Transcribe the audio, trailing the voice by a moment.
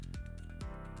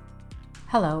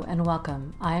Hello and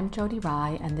welcome. I am Jody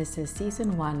Rye and this is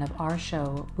Season 1 of our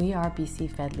show, We Are BC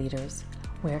Fed Leaders,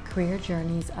 where career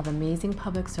journeys of amazing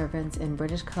public servants in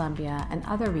British Columbia and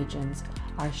other regions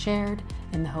are shared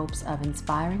in the hopes of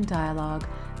inspiring dialogue,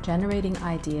 generating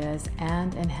ideas,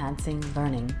 and enhancing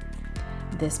learning.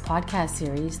 This podcast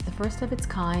series, the first of its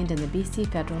kind in the BC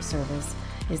Federal Service,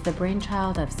 is the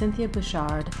brainchild of Cynthia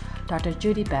Bouchard, Dr.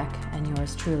 Judy Beck, and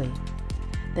yours truly.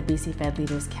 The BC Fed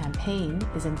Leaders campaign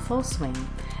is in full swing,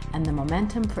 and the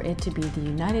momentum for it to be the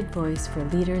united voice for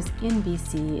leaders in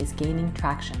BC is gaining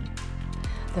traction.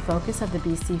 The focus of the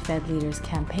BC Fed Leaders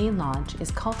campaign launch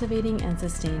is cultivating and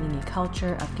sustaining a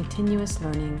culture of continuous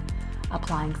learning,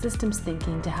 applying systems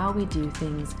thinking to how we do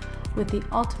things, with the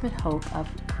ultimate hope of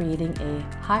creating a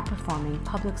high-performing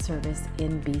public service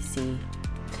in BC.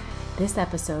 This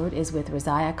episode is with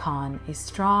Reziah, a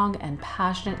strong and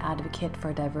passionate advocate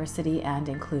for diversity and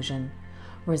inclusion.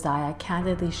 Reziah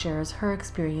candidly shares her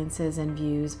experiences and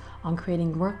views on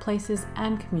creating workplaces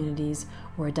and communities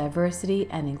where diversity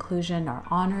and inclusion are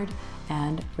honored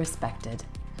and respected.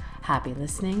 Happy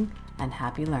listening and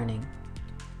happy learning.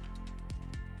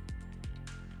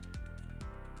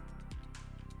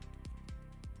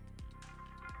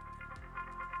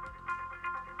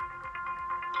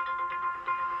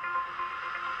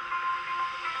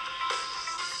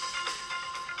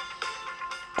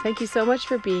 Thank you so much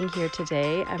for being here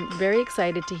today. I'm very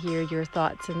excited to hear your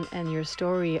thoughts and your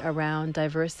story around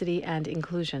diversity and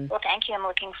inclusion. Well, thank you. I'm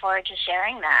looking forward to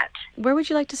sharing that. Where would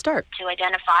you like to start? To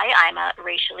identify, I'm a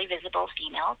racially visible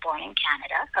female born in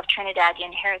Canada of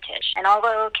Trinidadian heritage. And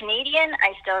although Canadian,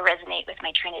 I still resonate with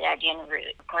my Trinidadian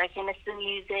roots. Of course, I miss the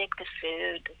music, the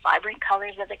food, the vibrant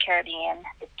colors of the Caribbean,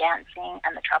 the dancing,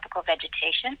 and the tropical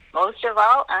vegetation. Most of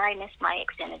all, I miss my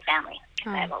extended family.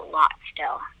 I have a lot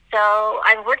still. So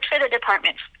I've worked for the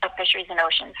Department of Fisheries and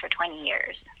Oceans for 20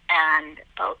 years. And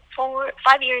about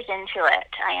 5 years into it,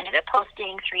 I ended up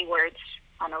posting 3 words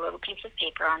on a little piece of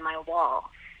paper on my wall: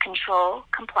 control,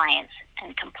 compliance,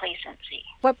 and complacency.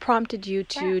 What prompted you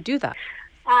to do that?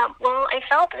 Well, I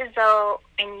felt as though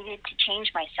I needed to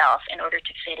change myself in order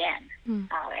to fit in.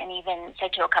 And even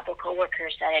said to a couple of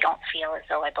coworkers that I don't feel as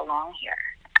though I belong here.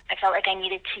 I felt like I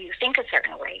needed to think a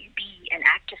certain way, be and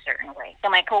act a certain way. So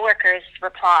my coworkers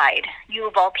replied, "You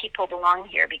of all people belong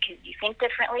here because you think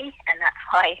differently, and that's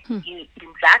why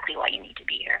exactly why you need to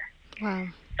be here." Wow.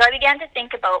 So I began to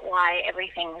think about why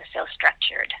everything was so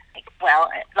structured.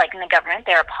 Like in the government,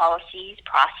 there are policies,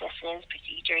 processes,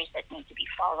 procedures that need to be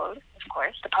followed, of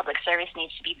course. The public service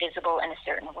needs to be visible in a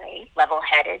certain way,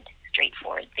 level-headed,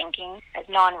 straightforward thinking. As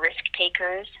non-risk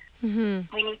takers,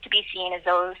 we need to be seen as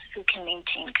those who can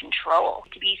maintain control,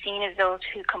 to be seen as those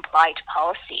who comply to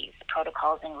policies,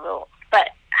 protocols, and rules.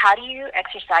 But how do you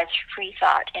exercise free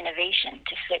thought innovation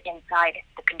to fit inside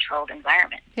the controlled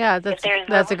environment? Yeah, that's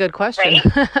a good question.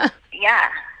 Right? Yeah.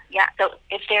 So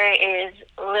if there is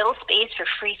little space for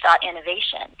free thought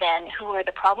innovation, then who are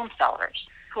the problem solvers?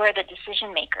 Who are the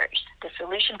decision makers, the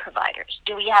solution providers?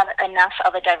 Do we have enough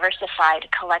of a diversified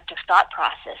collective thought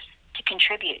process to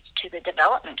contribute to the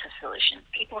development of solutions?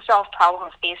 People solve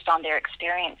problems based on their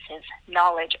experiences,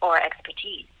 knowledge, or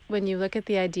expertise. When you look at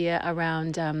the idea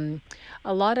around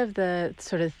a lot of the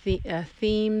sort of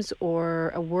themes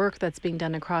or work that's being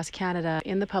done across Canada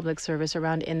in the public service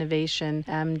around innovation,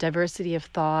 diversity of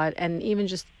thought, and even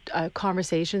just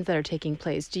conversations that are taking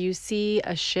place, do you see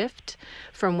a shift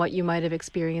from what you might have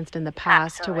experienced in the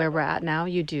past Absolutely. To where we're at now?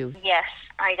 You do? Yes,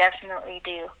 I definitely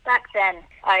do. Back then,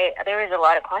 there was a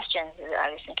lot of questions.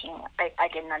 I was thinking I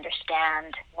didn't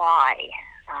understand why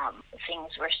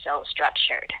things were so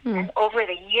structured. And over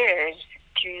the years,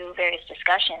 through various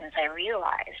discussions, I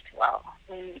realized, well,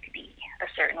 we need to be a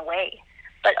certain way.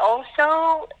 But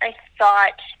also, I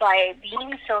thought by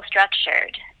being so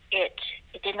structured, it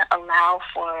didn't allow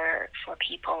for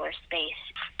people or space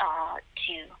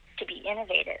to be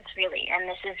innovative, really. And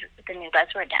this is the new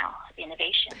buzzword now,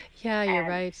 innovation. Yeah, you're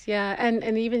right. Yeah,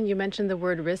 and even you mentioned the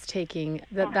word risk-taking.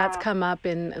 That's come up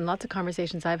in lots of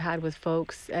conversations I've had with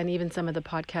folks, and even some of the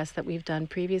podcasts that we've done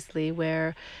previously,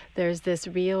 where there's this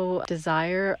real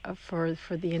desire for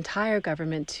the entire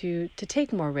government to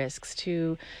take more risks,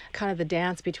 to kind of the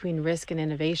dance between risk and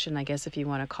innovation, I guess, if you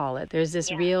want to call it. There's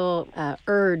this real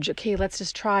urge, okay, let's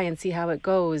just try and see how it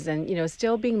goes. And,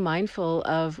 still being mindful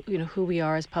of, who we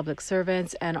are as public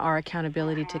servants and our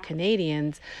accountability to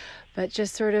Canadians, but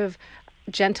just sort of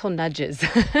gentle nudges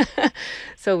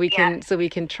so we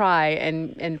can try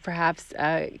and perhaps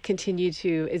continue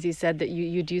to, as you said, that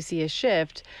you do see a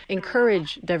shift,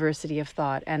 encourage diversity of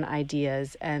thought and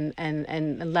ideas and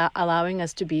allowing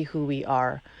us to be who we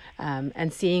are,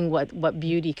 and seeing what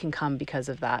beauty can come because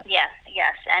of that. Yes,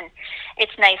 And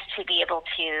it's nice to be able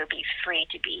to be free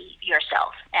to be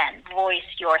yourself and voice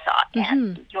your thought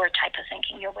and your type of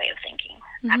thinking, your way of thinking.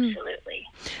 Absolutely.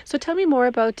 So tell me more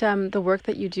about the work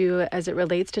that you do as it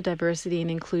relates to diversity and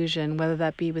inclusion, whether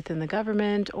that be within the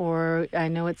government or I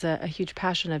know it's a huge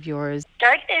passion of yours.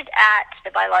 Started at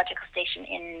the biological station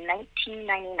in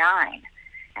 1999.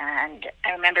 And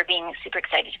I remember being super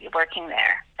excited to be working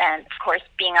there. And, of course,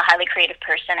 being a highly creative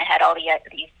person, I had all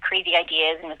these crazy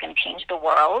ideas and was going to change the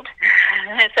world.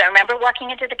 So I remember walking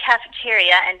into the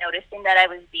cafeteria and noticing that I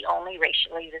was the only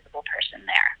racially visible person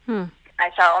there. I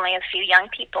saw only a few young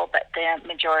people, but the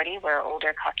majority were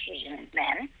older Caucasian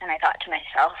men. And I thought to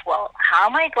myself, well, how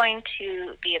am I going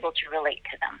to be able to relate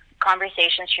to them?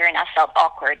 Conversations, sure enough, felt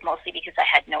awkward, mostly because I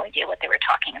had no idea what they were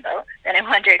talking about. Then I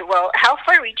wondered, well, how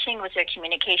far-reaching was their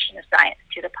communication of science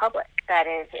to the public? That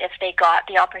is, if they got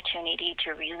the opportunity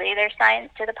to relay their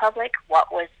science to the public,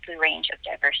 what was the range of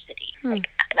diversity? Like,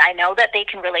 I know that they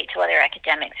can relate to other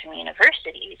academics from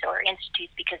universities or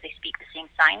institutes because they speak the same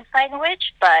science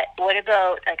language, but what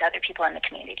about like other people in the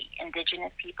community,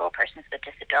 Indigenous people, persons with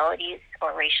disabilities,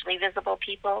 or racially visible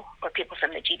people, or people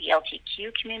from the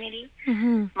GBLTQ community?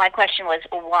 My question was,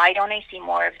 why don't I see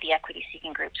more of the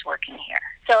equity-seeking groups working here?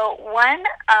 So one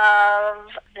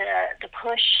of the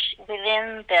push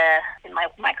within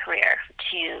my career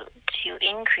to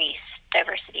increase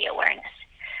diversity awareness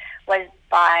was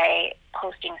by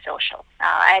hosting social.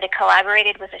 I had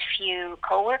collaborated with a few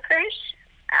coworkers.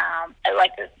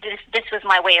 This was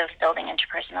my way of building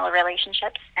interpersonal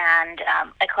relationships, and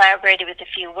I collaborated with a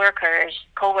few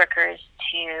coworkers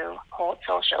to hold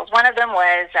socials. One of them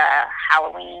was a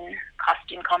Halloween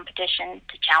costume competition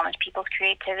to challenge people's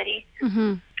creativity.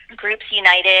 Groups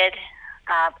united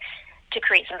to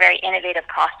create some very innovative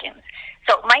costumes.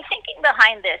 So my thinking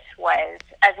behind this was,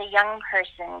 as a young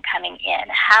person coming in,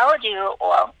 now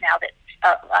that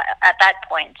at that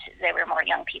point there were more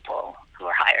young people who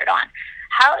were hired on,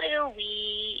 how do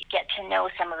we get to know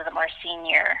some of the more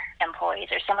senior employees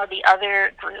or some of the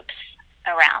other groups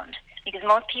around? Because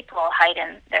most people hide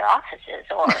in their offices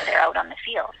or they're out on the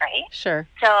field, right? Sure.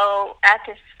 So at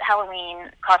this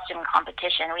Halloween costume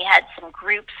competition, we had some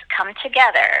groups come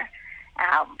together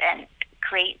and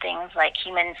create things like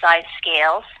human-sized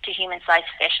scales to human-sized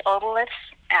fish otoliths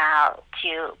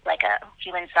to like a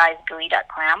human-sized gooey duck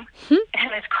clam.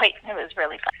 It was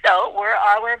really fun. So were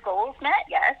our goals met?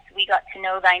 Yes. We got to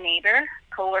know thy neighbor.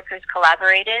 Coworkers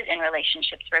collaborated and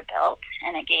relationships were built,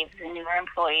 and it gave the newer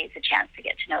employees a chance to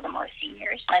get to know the more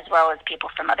seniors, as well as people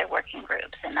from other working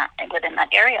groups within that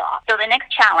area. So the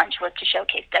next challenge was to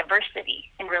showcase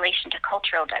diversity in relation to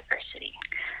cultural diversity.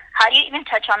 How do you even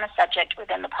touch on the subject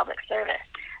within the public service?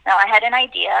 Now, I had an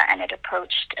idea, and it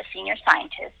approached a senior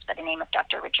scientist by the name of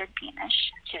Dr. Richard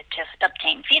Beamish to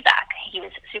obtain feedback. He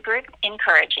was super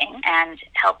encouraging and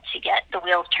helped to get the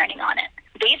wheels turning on it.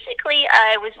 Basically,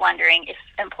 I was wondering if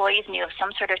employees knew of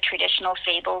some sort of traditional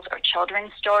fables or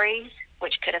children's stories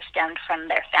which could have stemmed from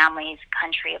their family's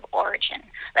country of origin,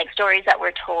 like stories that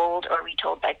were told or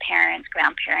retold by parents,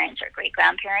 grandparents, or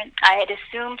great-grandparents. I had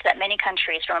assumed that many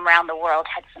countries from around the world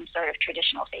had some sort of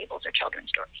traditional fables or children's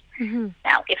stories.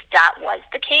 Now, if that was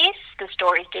the case, the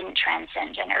stories didn't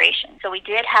transcend generations. So we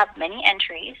did have many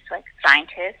entries, like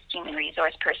scientists, human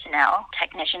resource personnel,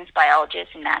 technicians,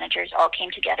 biologists, and managers all came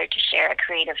together to share a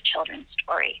creative children's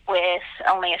story, with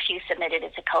only a few submitted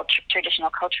as a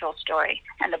traditional cultural story.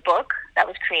 And the book that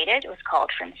was created was called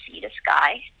From Sea to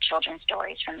Sky, Children's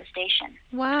Stories from the Station.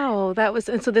 Wow,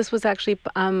 and so this was actually,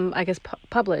 I guess,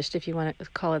 published, if you want to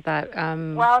call it that.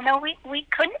 Well, no, we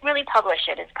couldn't really publish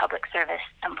it as public service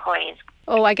employees.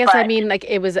 Oh, I guess I mean, like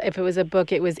if it was a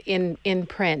book, it was in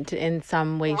print in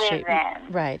some way, shape.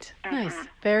 Right. Nice.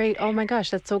 Very. Oh my gosh,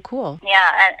 that's so cool.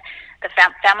 Yeah, and the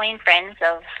family and friends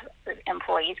of the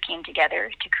employees came together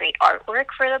to create artwork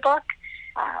for the book.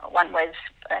 One was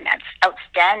an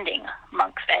outstanding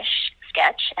monkfish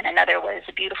sketch, and another was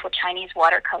a beautiful Chinese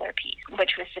watercolor piece,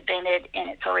 which was submitted in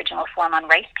its original form on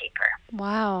rice paper.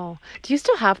 Wow. Do you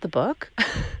still have the book?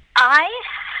 I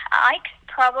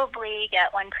could probably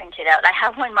get one printed out. I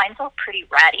have one. Mine's all pretty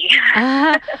ratty,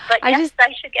 but I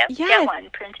should get one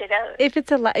printed out. If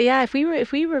it's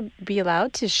if we were be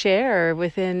allowed to share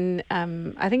within,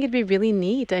 I think it'd be really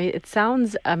neat. It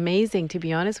sounds amazing, to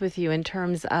be honest with you, in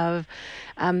terms of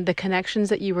the connections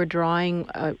that you were drawing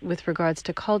with regards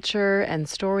to culture and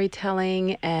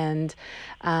storytelling and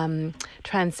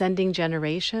transcending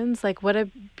generations. Like, what a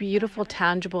beautiful,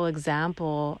 tangible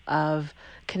example of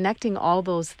connecting all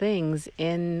those things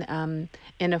in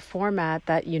a format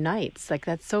that unites. Like,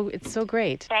 it's so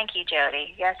great. Thank you,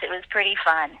 Jody. Yes, it was pretty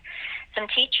fun. Some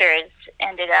teachers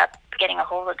ended up getting a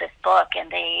hold of this book,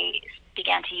 and they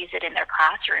began to use it in their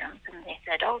classrooms, and they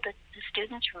said, oh, the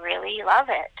students really love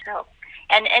it. So,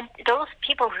 and those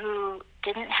people who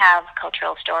didn't have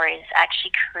cultural stories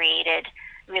actually created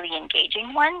really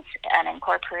engaging ones and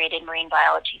incorporated marine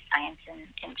biology science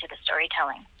into the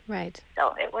storytelling. Right.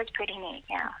 So it was pretty neat,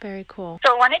 yeah. Very cool.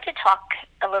 So I wanted to talk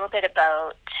a little bit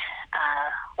about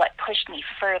what pushed me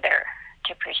further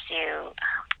to pursue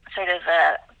sort of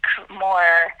a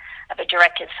more of a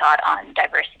directed thought on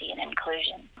diversity and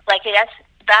inclusion. Like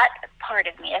that part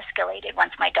of me escalated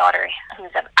once my daughter,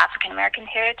 who's of African American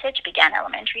heritage, began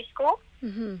elementary school.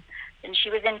 Mm-hmm. And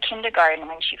she was in kindergarten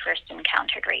when she first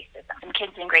encountered racism. And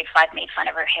kids in grade 5 made fun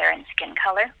of her hair and skin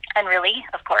color. And really,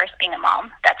 of course, being a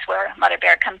mom, that's where Mother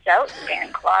Bear comes out,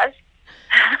 bearing claws.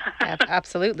 Yeah,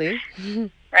 absolutely.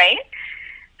 Right?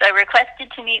 So I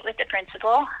requested to meet with the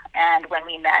principal, and when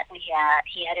we met,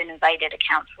 he had invited a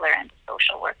counselor and a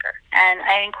social worker. And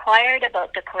I inquired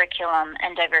about the curriculum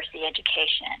and diversity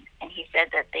education, and he said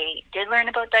that they did learn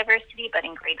about diversity, but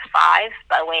in grade 5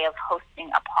 by way of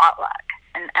hosting a potluck.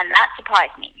 And that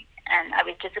surprised me, and I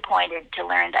was disappointed to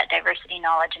learn that diversity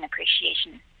knowledge and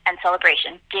appreciation and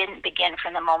celebration didn't begin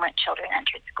from the moment children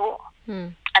entered school.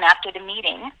 And after the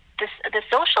meeting, the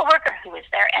social worker who was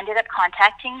there ended up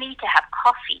contacting me to have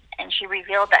coffee, and she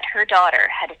revealed that her daughter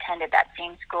had attended that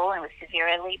same school and was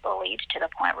severely bullied to the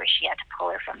point where she had to pull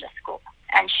her from the school.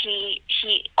 And she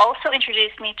also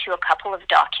introduced me to a couple of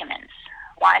documents.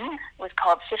 One was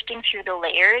called Sifting Through the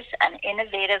Layers, an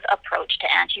Innovative Approach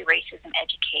to Anti-Racism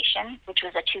Education, which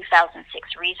was a 2006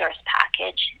 resource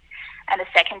package. And the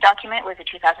second document was a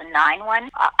 2009 one,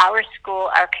 Our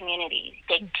School, Our Community,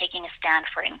 Taking a Stand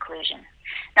for Inclusion.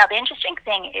 Now, the interesting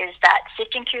thing is that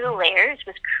Sifting Through the Layers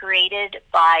was created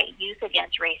by Youth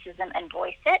Against Racism and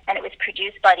Voice It, and it was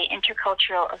produced by the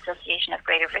Intercultural Association of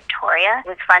Greater Victoria. It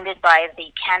was funded by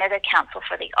the Canada Council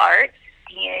for the Arts,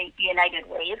 the United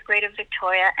Way of Greater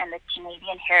Victoria, and the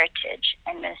Canadian Heritage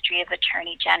and Ministry of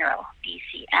Attorney General,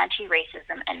 BC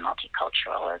Anti-Racism and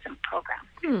Multiculturalism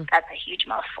Program. That's a huge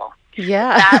mouthful.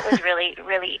 Yeah. That was really,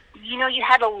 really, you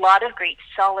had a lot of great,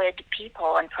 solid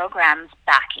people and programs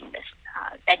backing this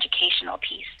educational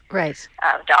piece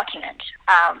document.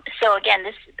 So again,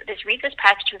 this resource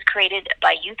package was created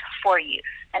by Youth for Youth,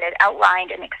 and it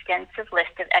outlined an extensive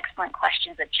list of excellent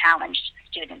questions that challenged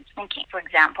students' thinking. For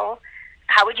example,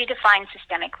 how would you define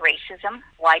systemic racism?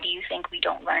 Why do you think we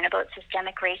don't learn about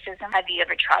systemic racism? Have you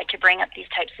ever tried to bring up these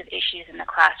types of issues in the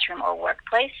classroom or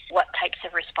workplace? What types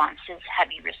of responses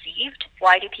have you received?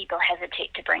 Why do people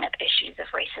hesitate to bring up issues of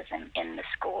racism in the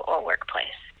school or workplace?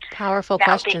 Powerful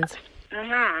questions.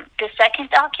 The second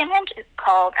document is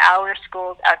called Our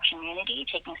Schools, Our Community,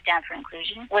 Taking a Stand for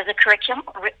Inclusion, was a curriculum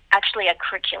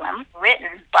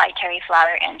written by Terry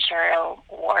Flower and Cheryl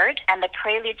Ward, and the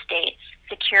prelude states,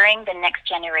 Securing the Next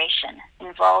Generation,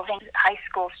 involving high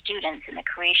school students in the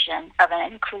creation of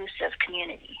an inclusive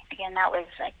community. Again, that was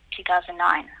like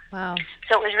 2009. Wow.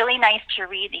 So it was really nice to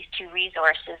read these two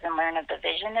resources and learn of the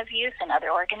vision of youth and other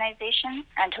organizations,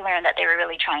 and to learn that they were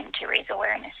really trying to raise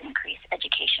awareness and increase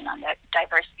education on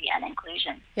diversity and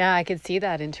inclusion. Yeah, I could see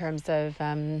that in terms of,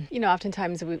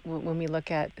 oftentimes when we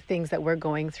look at things that we're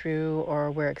going through or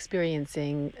we're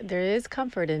experiencing, there is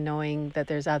comfort in knowing that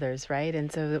there's others, right? And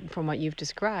so from what you've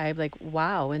described, like,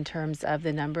 wow, in terms of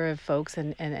the number of folks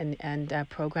and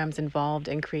programs involved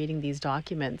in creating these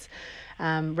documents,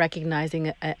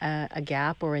 recognizing a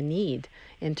gap or a need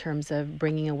in terms of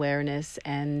bringing awareness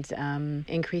and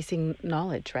increasing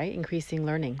knowledge, right? Increasing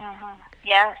learning.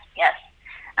 Yes.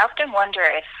 I often wonder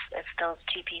if those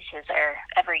two pieces are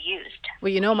ever used.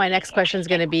 Well, my next question is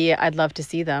going to be, I'd love to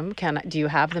see them. Do you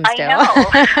have them still?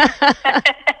 I know.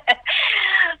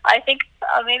 I think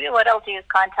maybe what I'll do is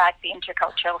contact the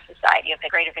Intercultural Society of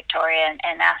Greater Victoria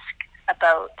and ask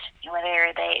about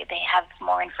whether they have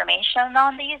more information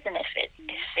on these, and if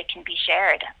it can be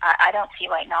shared. I don't see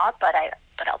why not, but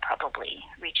I'll probably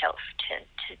reach out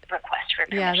to request for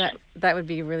permission. Yeah, that would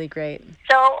be really great.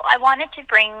 So I wanted to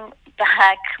bring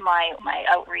back my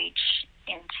outreach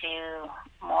into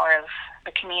more of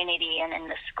the community and in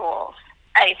the schools.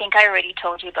 I think I already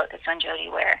told you about this one, Jody,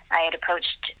 where I had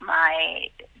approached my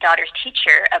daughter's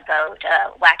teacher about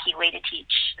a wacky way to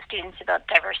teach students about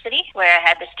diversity, where I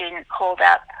had the student hold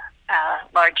up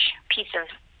a large piece of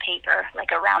paper,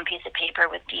 like a round piece of paper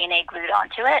with DNA glued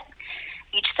onto it.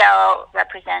 Each cell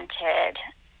represented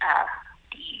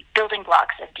the building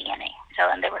blocks of DNA.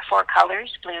 And there were 4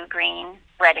 colors: blue, green,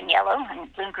 red, and yellow.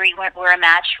 And blue and green were a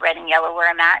match, red and yellow were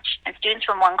a match. And students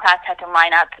from one class had to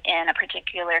line up in a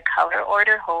particular color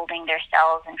order, holding their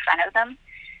cells in front of them.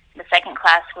 The second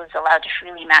class was allowed to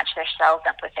freely match their cells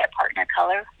up with their partner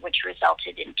color, which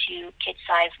resulted in 2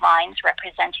 kid-sized lines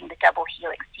representing the double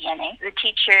helix DNA. The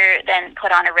teacher then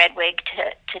put on a red wig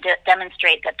to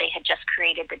demonstrate that they had just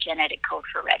created the genetic code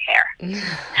for red hair.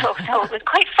 so it was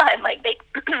quite fun.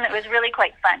 It was really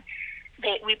quite fun.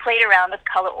 We played around with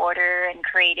color order and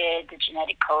created the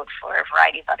genetic code for a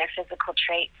variety of other physical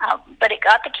traits. But it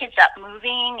got the kids up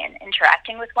moving and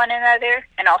interacting with one another,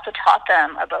 and also taught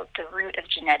them about the root of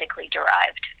genetically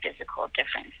derived physical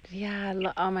difference. Yeah.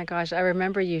 Oh my gosh. I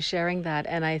remember you sharing that.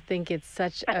 And I think it's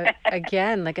such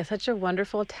such a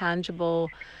wonderful, tangible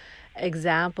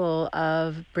example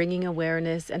of bringing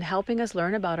awareness and helping us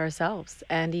learn about ourselves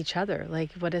and each other.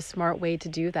 Like, what a smart way to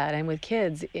do that. And with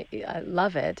kids, I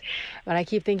love it. But I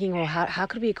keep thinking, well, how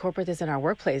could we incorporate this in our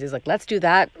workplaces? Like, let's do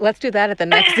that at the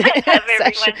next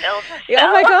session. Oh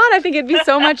my God, I think it'd be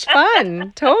so much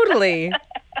fun. Totally.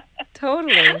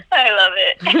 I love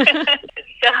it.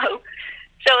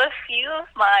 So a few of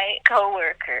my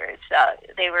coworkers,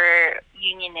 they were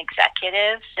union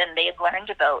executives, and they had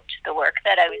learned about the work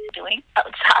that I was doing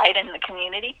outside in the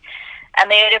community. And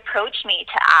they had approached me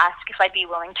to ask if I'd be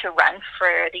willing to run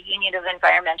for the Union of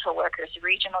Environmental Workers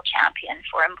Regional Champion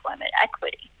for Employment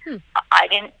Equity. I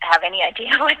didn't have any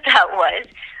idea what that was.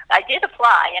 I did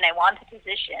apply, and I won the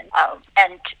position,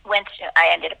 and I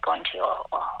ended up going to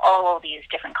all these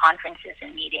different conferences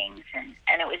and meetings,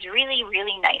 and it was really,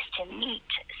 really nice to meet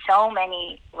so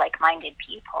many like-minded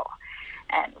people.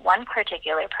 And one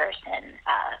particular person,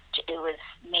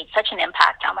 made such an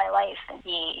impact on my life. And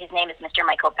his name is Mr.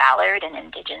 Michael Ballard, an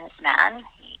Indigenous man.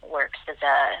 He works as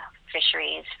a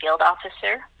fisheries field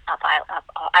officer up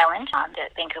island on the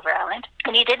Vancouver Island,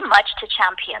 and he did much to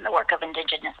champion the work of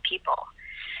Indigenous people.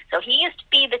 So he used to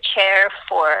be the chair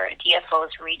for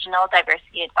DFO's Regional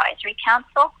Diversity Advisory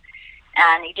Council,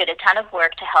 and he did a ton of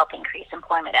work to help increase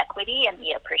employment equity and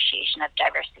the appreciation of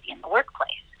diversity in the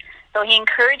workplace. So he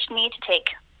encouraged me to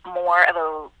take more of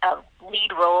a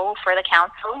lead role for the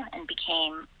council and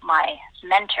became my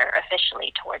mentor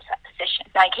officially towards that position.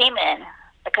 Now, I came in,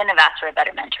 I couldn't have asked for a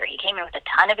better mentor. He came in with a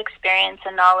ton of experience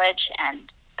and knowledge,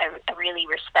 and I really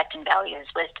respect and value his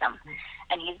wisdom.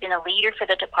 And he's been a leader for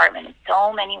the department in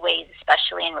so many ways,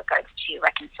 especially in regards to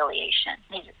reconciliation.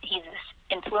 He's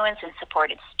influenced and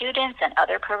supported students and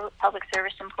other public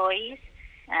service employees,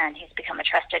 and he's become a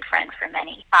trusted friend for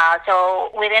many.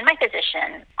 So within my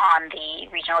position on the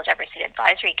Regional Diversity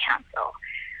Advisory Council,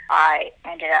 I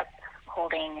ended up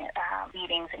holding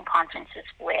meetings and conferences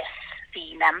with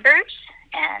the members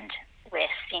and with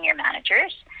senior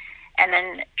managers, and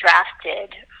then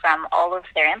drafted from all of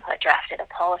their input, drafted a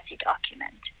policy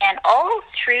document. And all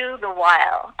through the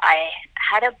while, I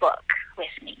had a book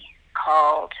with me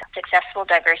called Successful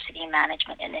Diversity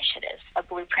Management Initiatives, a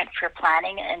blueprint for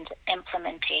planning and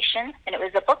implementation. And it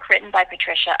was a book written by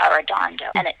Patricia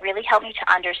Arredondo. And it really helped me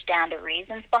to understand the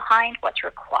reasons behind what's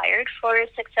required for a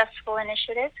successful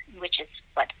initiative, which is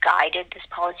what guided this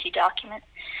policy document,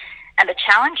 and the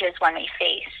challenges one may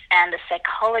face, and the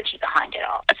psychology behind it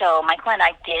all. So Michael and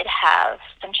I did have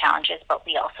some challenges, but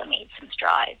we also made some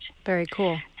strides. Very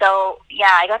cool. So,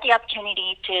 yeah, I got the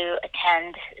opportunity to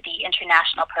attend the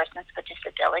International Persons with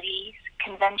Disabilities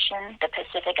Convention, the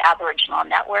Pacific Aboriginal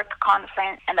Network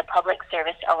Conference, and the Public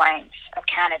Service Alliance of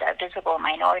Canada Visible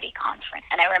Minority Conference.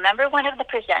 And I remember one of the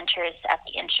presenters at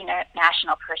the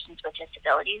International Persons with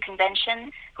Disabilities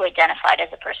Convention who identified as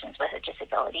a person with a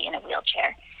disability in a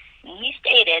wheelchair. He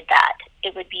stated that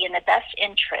it would be in the best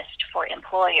interest for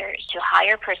employers to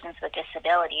hire persons with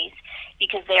disabilities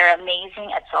because they're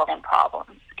amazing at solving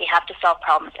problems. They have to solve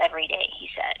problems every day, he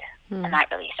said. And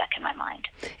that really stuck in my mind.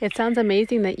 It sounds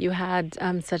amazing that you had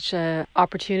such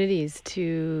opportunities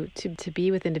to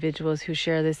be with individuals who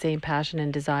share the same passion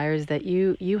and desires that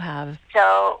you have.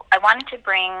 So I wanted to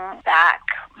bring back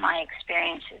my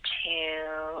experience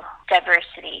to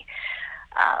diversity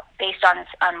based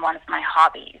on one of my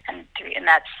hobbies, and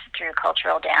that's through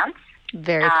cultural dance.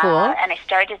 Very cool. And I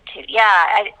started to,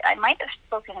 I might have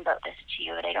spoken about this to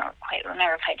you, but I don't quite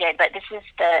remember if I did. But this is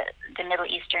the Middle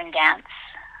Eastern dance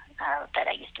that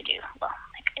I used to do. Well,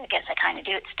 I guess I kind of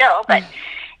do it still, but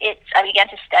I began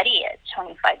to study it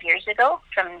 25 years ago,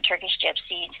 from Turkish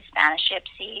gypsy to Spanish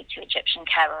gypsy to Egyptian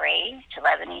cabaret to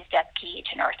Lebanese debki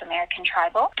to North American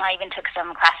tribal. I even took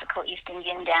some classical East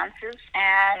Indian dances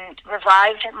and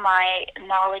revived my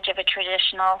knowledge of a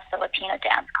traditional Filipino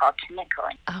dance called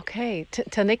tanickling. Okay.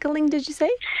 Tanickling, did you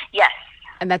say? Yes.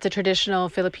 And that's a traditional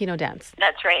Filipino dance.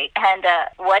 That's right. And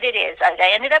what it is,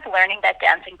 I ended up learning that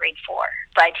dance in grade 4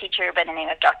 by a teacher by the name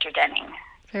of Dr. Denning.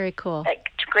 Very cool. Like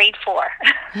grade 4.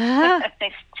 I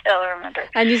still remember.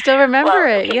 And you still remember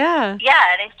it, okay. yeah.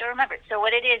 Yeah, and I still remember it. So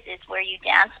what it is where you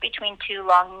dance between 2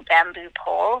 long bamboo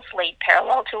poles laid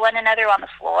parallel to one another on the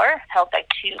floor, held by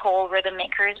 2 pole rhythm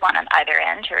makers, one on either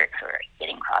end, who are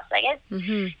sitting cross-legged.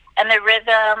 Mm-hmm. And the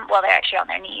rhythm, well, they're actually on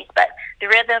their knees, but the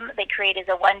rhythm they create is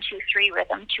a 1-2-3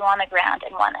 rhythm, 2 on the ground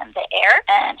and 1 in the air.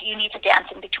 And you need to dance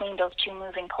in between those 2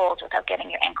 moving poles without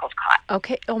getting your ankles caught.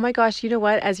 Okay. Oh my gosh. You know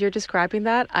what? As you're describing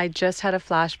that, I just had a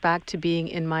flashback to being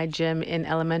in my gym in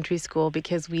elementary school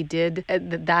because we did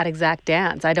that exact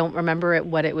dance. I don't remember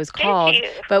what it was called,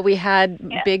 but we had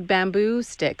big bamboo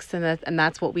sticks, and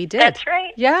that's what we did. That's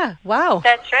right. Yeah. Wow.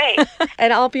 That's right.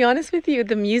 And I'll be honest with you,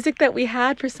 the music that we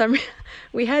had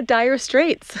we had Dire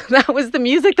Straits. That was the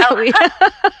music that we had.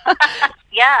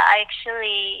 Yeah, I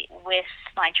actually, with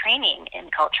my training in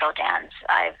cultural dance,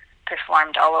 I've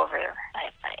performed all over.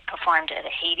 I performed at a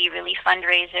Haiti relief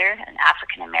fundraiser, an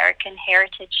African American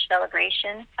heritage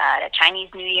celebration, a Chinese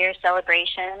New Year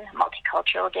celebration,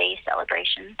 multicultural day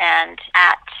celebration, and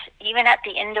even at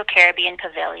the Indo-Caribbean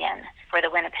Pavilion for the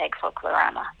Winnipeg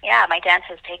Folklorama. Yeah, my dance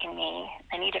has taken me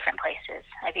many different places.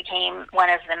 I became one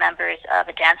of the members of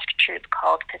a dance troupe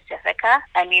called Pacifica,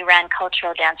 and we ran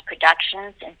cultural dance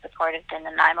productions in support of the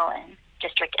Nanaimo and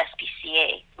District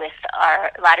SPCA, with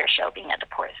our latter show being at the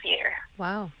Port Theatre.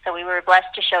 Wow. So we were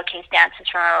blessed to showcase dances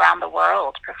from around the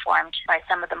world, performed by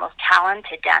some of the most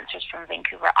talented dancers from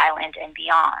Vancouver Island and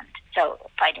beyond. So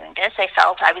by doing this, I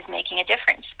felt I was making a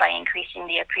difference by increasing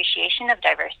the appreciation of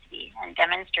diversity and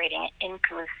demonstrating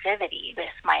inclusivity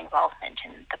with my involvement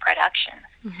in the production.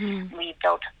 Mm-hmm. We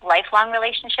built lifelong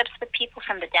relationships with people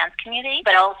from the dance community,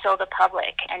 but also the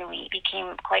public, and we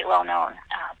became quite well known,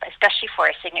 especially for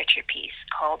a signature piece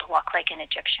called "Walk Like an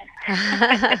Egyptian."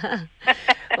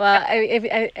 Well,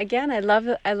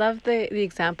 I love the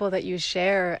example that you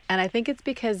share, and I think it's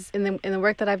because in the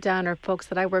work that I've done, or folks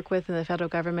that I work with in the federal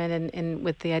government, and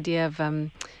with the idea of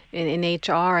in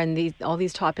HR and all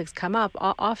these topics come up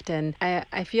often,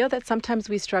 I feel that sometimes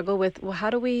we struggle with, well,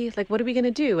 what are we going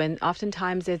to do? And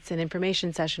oftentimes it's an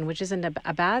information session, which isn't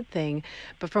a bad thing.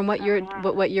 But from what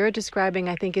you're describing,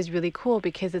 I think is really cool,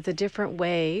 because it's a different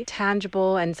way,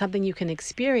 tangible, and something you can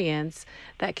experience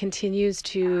that continues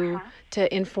to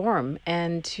inform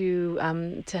and to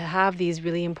have these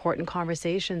really important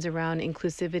conversations around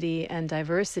inclusivity and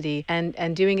diversity,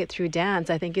 and doing it through dance,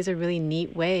 I think is a really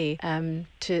neat way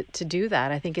to do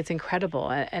that. I think it's incredible,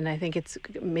 and I think it's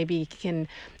maybe can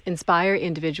inspire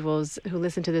individuals who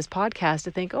listen to this podcast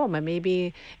to think, oh,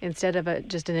 maybe instead of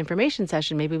just an information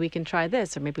session, maybe we can try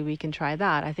this, or maybe we can try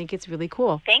that. I think it's really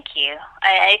cool. Thank you.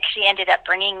 I actually ended up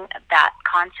bringing that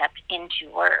concept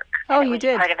into work. Oh, you did?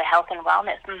 It was part of a health and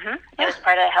wellness. Mm-hmm. It was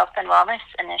part of a health and wellness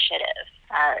initiative.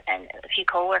 And a few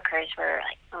coworkers were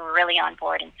really on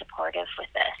board and supportive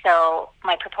with this. So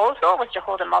my proposal was to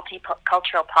hold a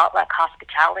multicultural potluck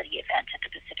hospitality event at the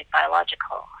Pacific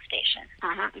Biological Station.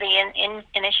 Mm-hmm. The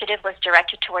initiative was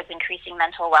directed towards increasing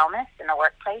mental wellness in the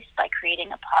workplace by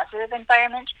creating a positive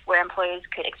environment where employees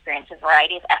could experience a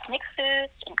variety of ethnic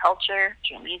foods and culture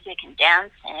through music and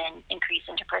dance, and increase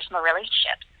interpersonal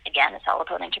relationships. Again, it's all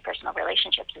about interpersonal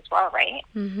relationships as well, right?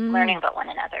 Mm-hmm. Learning about one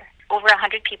another. Over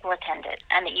 100 people attended,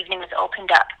 and the evening was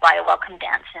opened up by a welcome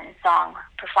dance and song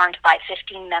performed by a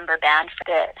 15-member band for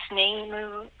the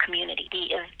Sneimu community.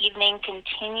 The evening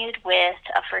continued with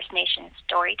a First Nations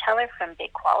storyteller from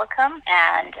Big Qualicum,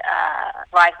 and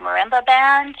a live marimba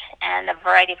band, and a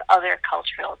variety of other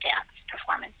cultural dance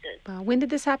performances. When did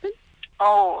this happen?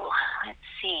 Oh, let's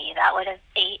see. That would have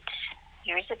 8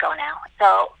 years ago now.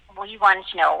 So we wanted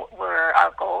to know, were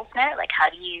our goals met? Like, how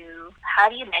do you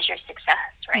measure success,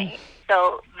 right?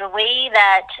 So the way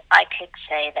that I could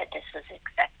say that this was a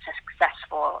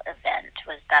successful event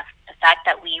was the fact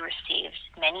that we received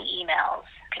many emails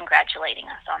congratulating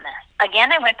us on this.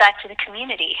 Again, I went back to the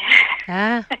community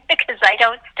because I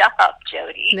don't stop,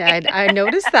 Jody. Yeah, I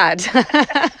noticed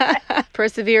that.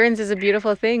 Perseverance is a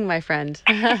beautiful thing, my friend.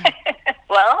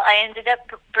 Well, I ended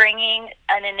up bringing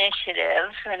an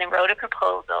initiative, and I wrote a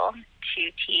proposal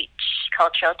to teach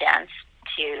cultural dance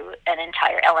to an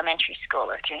entire elementary school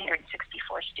of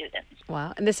 364 students.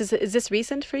 Wow. And is this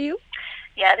recent for you?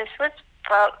 Yeah, this was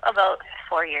about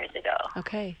 4 years ago.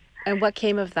 Okay. And what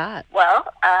came of that?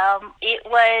 Well, it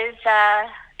was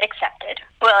accepted.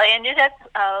 Well, I ended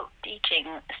up teaching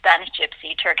Spanish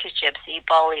gypsy, Turkish gypsy,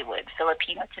 Bollywood,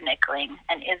 Filipino tinikling,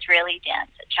 an Israeli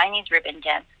dance, a Chinese ribbon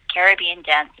dance, Caribbean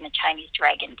dance, and a Chinese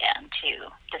dragon dance to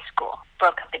the school.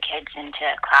 Broke up the kids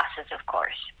into classes, of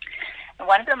course. And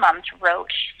one of the moms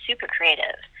wrote, super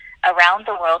creative, Around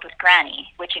the World with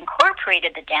Granny, which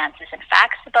incorporated the dances and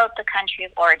facts about the country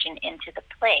of origin into the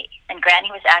play. And Granny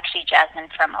was actually Jasmine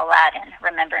from Aladdin,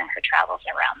 remembering her travels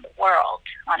around the world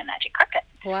on a magic carpet.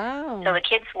 Wow. So the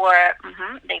kids wore,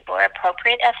 they wore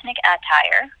appropriate ethnic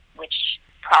attire, which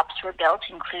props were built,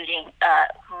 including a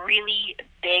really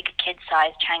big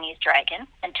kid-sized Chinese dragon.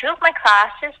 And two of my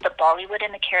classes, the Bollywood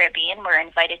and the Caribbean, were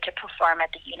invited to perform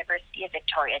at the University of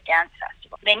Victoria Dance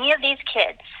Festival. Many of these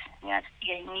kids,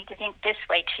 you need to think this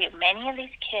way too, many of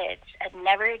these kids had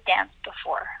never danced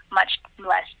before, much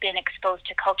less been exposed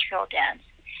to cultural dance,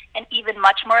 and even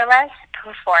much more or less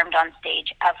performed on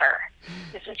stage ever.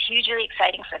 This was hugely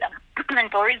exciting for them.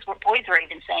 And boys were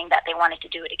even saying that they wanted to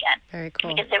do it again. Very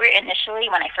cool. Because they were initially,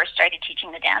 when I first started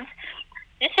teaching the dance,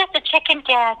 this is the chicken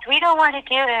dance. We don't want to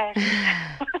do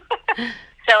it.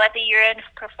 So at the year-end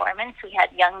performance, we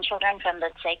had young children from the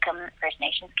Tsekum First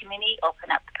Nations community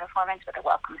open up the performance with a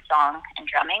welcome song and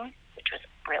drumming, which was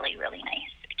really, really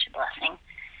nice. Such a blessing.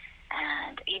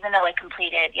 And even though I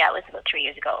completed, it was about 3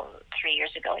 years ago. 3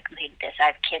 years ago I completed this. I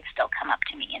have kids still come up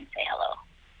to me and say hello.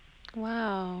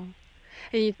 Wow.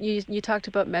 And you talked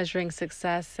about measuring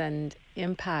success and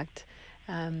impact.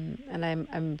 And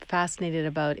I'm fascinated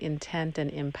about intent and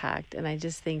impact. And I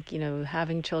just think,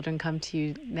 having children come to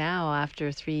you now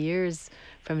after 3 years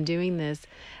from doing this,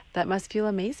 that must feel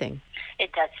amazing.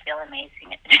 It does feel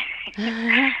amazing.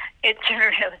 It's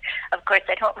really, of course,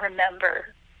 I don't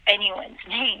remember anyone's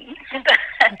name, but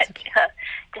okay.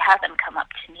 To have them come up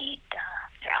to me,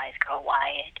 their eyes go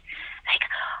wide. Like,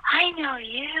 I know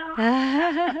you.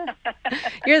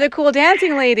 You're the cool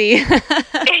dancing lady.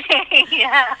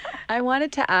 Yeah. I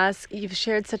wanted to ask, you've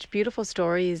shared such beautiful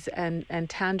stories and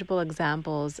tangible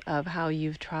examples of how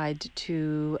you've tried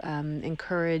to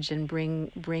encourage and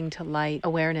bring to light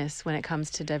awareness when it comes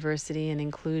to diversity and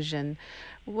inclusion.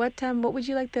 What would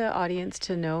you like the audience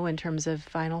to know in terms of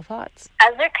final thoughts?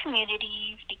 As our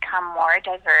communities become more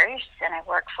diverse and our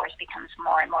workforce becomes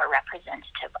more and more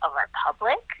representative of our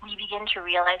public, we begin to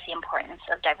realize the importance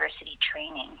of diversity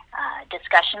training.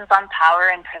 Discussions on power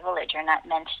and privilege are not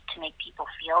meant to make people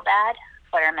feel bad,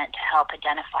 but are meant to help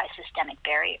identify systemic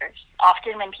barriers.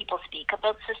 Often when people speak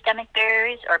about systemic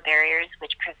barriers or barriers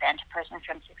which prevent a person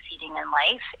from succeeding in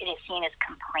life, it is seen as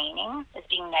complaining, as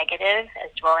being negative,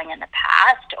 as dwelling in the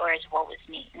past, or as woe is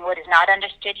me. And what is not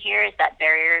understood here is that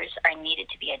barriers are needed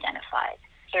to be identified,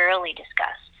 thoroughly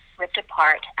discussed, ripped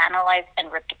apart, analyzed,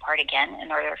 and ripped apart again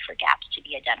in order for gaps to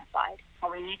be identified. And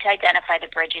we need to identify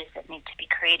the bridges that need to be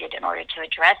created in order to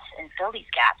address and fill these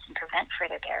gaps and prevent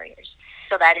further barriers.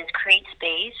 So that is create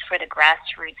space for the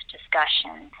grassroots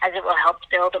discussion, as it will help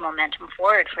build a momentum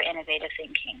forward for innovative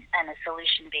thinking and a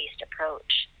solution-based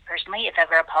approach. Personally, if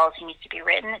ever a policy needs to be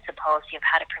written, it's a policy of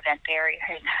how to prevent barriers.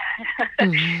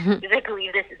 Because I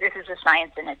believe this is a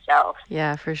science in itself.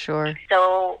 Yeah, for sure.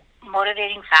 So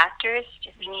motivating factors,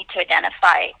 we need to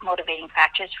identify motivating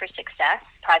factors for success.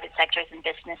 Private sectors and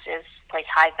businesses place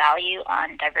high value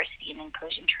on diversity and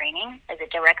inclusion training as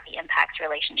it directly impacts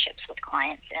relationships with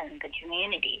clients and the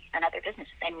community and other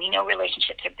businesses. And we know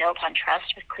relationships are built on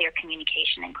trust with clear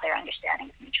communication and clear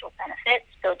understanding of mutual benefits.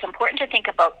 So it's important to think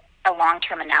about a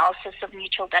long-term analysis of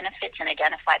mutual benefits and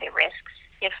identify the risks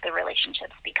if the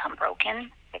relationships become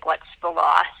broken. Like, what's the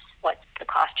loss? What's the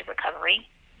cost of recovery?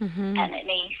 Mm-hmm. And it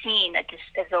may seem that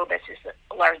as though this is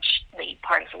largely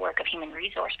part of the work of human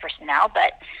resource personnel,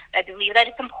 but I believe that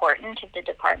it's important if the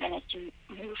department is to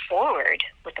move forward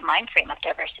with the mind frame of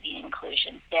diversity and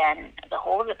inclusion, then the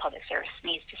whole of the public service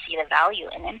needs to see the value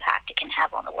and impact it can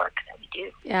have on the work that we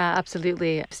do. Yeah,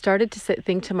 absolutely. I started to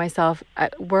think to myself,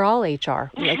 we're all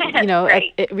HR. Like,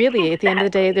 Right. Really, at the end of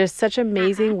the day, there's such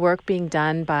amazing work being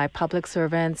done by public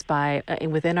servants, by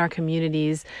within our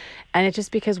communities. And it's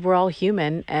just because we're all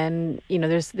human, and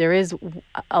there is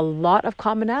a lot of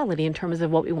commonality in terms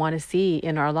of what we want to see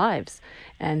in our lives.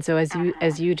 And so,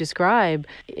 as you describe,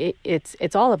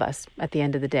 it's all of us at the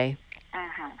end of the day.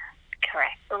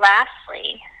 Correct.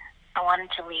 Lastly, I wanted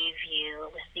to leave you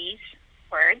with these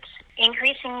words: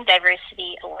 increasing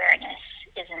diversity awareness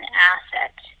is an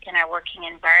asset in our working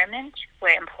environment,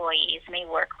 where employees may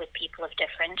work with people of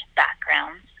different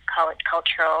backgrounds,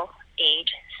 cultural,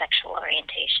 age, sexual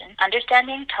orientation.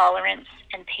 Understanding tolerance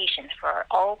and patience for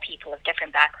all people of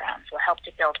different backgrounds will help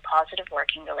to build positive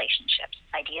working relationships.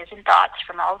 Ideas and thoughts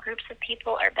from all groups of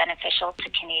people are beneficial to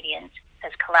Canadians,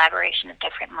 as collaboration of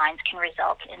different minds can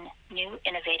result in new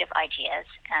innovative ideas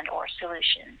and or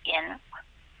solutions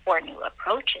or new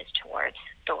approaches towards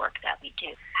the work that we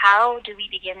do. How do we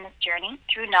begin this journey?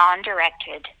 Through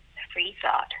non-directed, free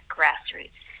thought, grassroots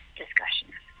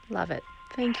discussions. Love it.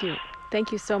 Thank you.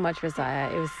 Thank you so much,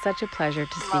 Reziah. It was such a pleasure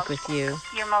to speak with you.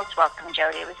 You're most welcome,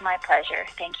 Jody. It was my pleasure.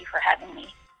 Thank you for having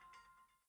me.